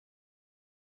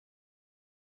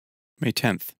May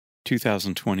 10th,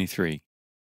 2023,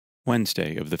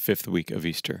 Wednesday of the 5th week of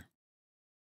Easter.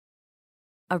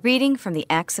 A reading from the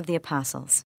Acts of the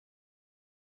Apostles.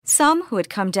 Some who had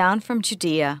come down from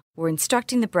Judea were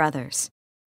instructing the brothers,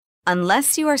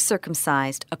 "Unless you are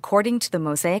circumcised according to the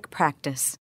Mosaic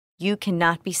practice, you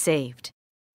cannot be saved."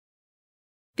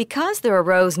 Because there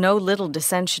arose no little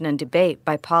dissension and debate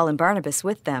by Paul and Barnabas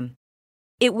with them,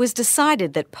 it was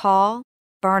decided that Paul,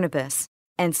 Barnabas,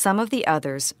 and some of the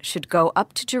others should go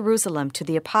up to Jerusalem to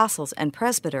the apostles and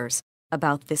presbyters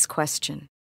about this question.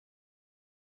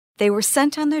 They were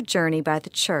sent on their journey by the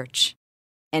church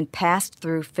and passed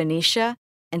through Phoenicia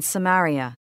and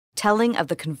Samaria, telling of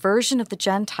the conversion of the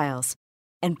Gentiles,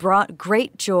 and brought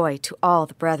great joy to all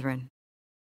the brethren.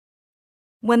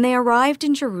 When they arrived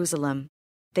in Jerusalem,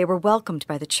 they were welcomed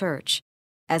by the church,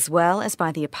 as well as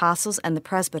by the apostles and the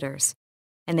presbyters,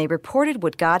 and they reported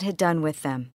what God had done with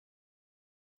them.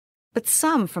 But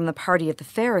some from the party of the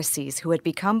Pharisees who had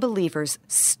become believers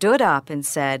stood up and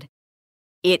said,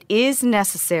 "It is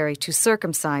necessary to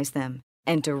circumcise them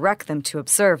and direct them to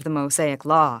observe the Mosaic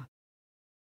law."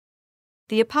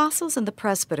 The apostles and the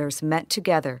presbyters met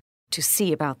together to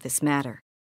see about this matter.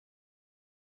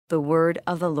 The word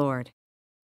of the Lord.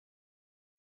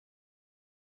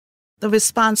 The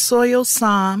responsorial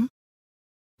psalm.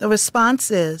 The response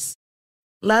is,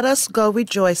 "Let us go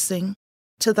rejoicing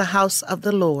to the house of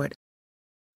the Lord.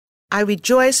 I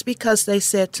rejoice because they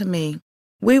said to me,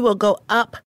 'We will go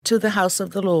up to the house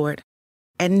of the Lord.'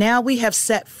 And now we have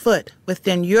set foot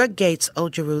within your gates, O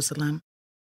Jerusalem.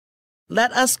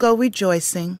 Let us go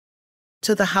rejoicing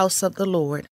to the house of the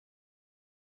Lord.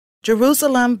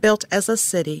 Jerusalem built as a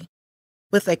city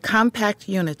with a compact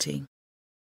unity.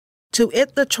 To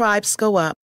it the tribes go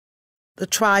up, the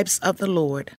tribes of the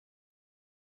Lord.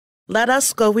 Let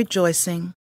us go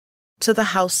rejoicing to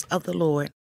the house of the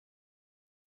Lord.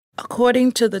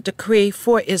 According to the decree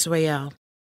for Israel,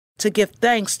 to give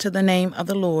thanks to the name of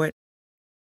the Lord.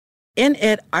 In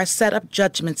it are set up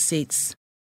judgment seats,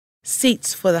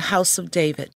 seats for the house of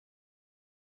David.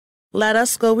 Let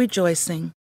us go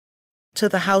rejoicing to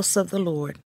the house of the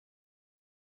Lord."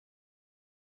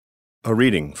 A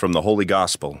reading from the Holy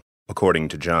Gospel according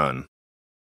to John.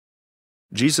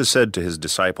 Jesus said to his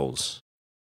disciples,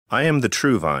 "I am the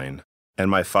true vine, and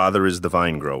my Father is the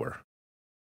vine grower.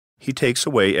 He takes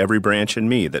away every branch in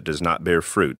me that does not bear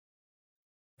fruit,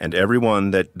 and every one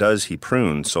that does he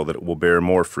prunes so that it will bear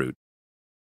more fruit.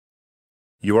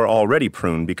 You are already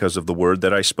pruned because of the word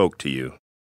that I spoke to you.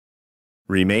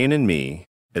 Remain in me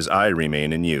as I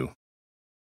remain in you.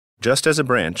 Just as a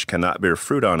branch cannot bear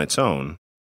fruit on its own,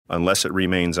 unless it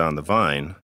remains on the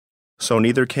vine, so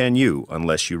neither can you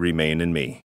unless you remain in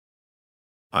me.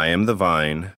 I am the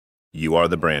vine, you are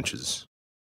the branches.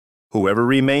 Whoever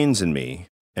remains in me,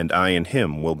 and I in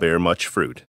him, will bear much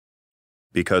fruit,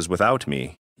 because without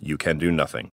me you can do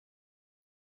nothing.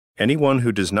 Anyone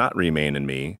who does not remain in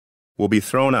me will be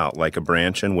thrown out like a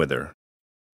branch and wither.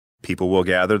 People will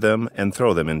gather them and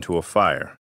throw them into a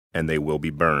fire, and they will be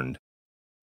burned.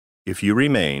 If you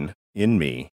remain in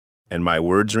me, and my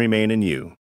words remain in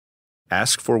you,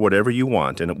 ask for whatever you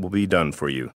want, and it will be done for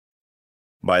you.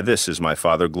 By this is my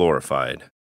Father glorified,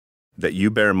 that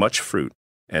you bear much fruit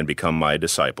and become my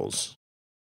disciples."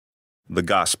 The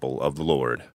Gospel of the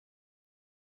Lord.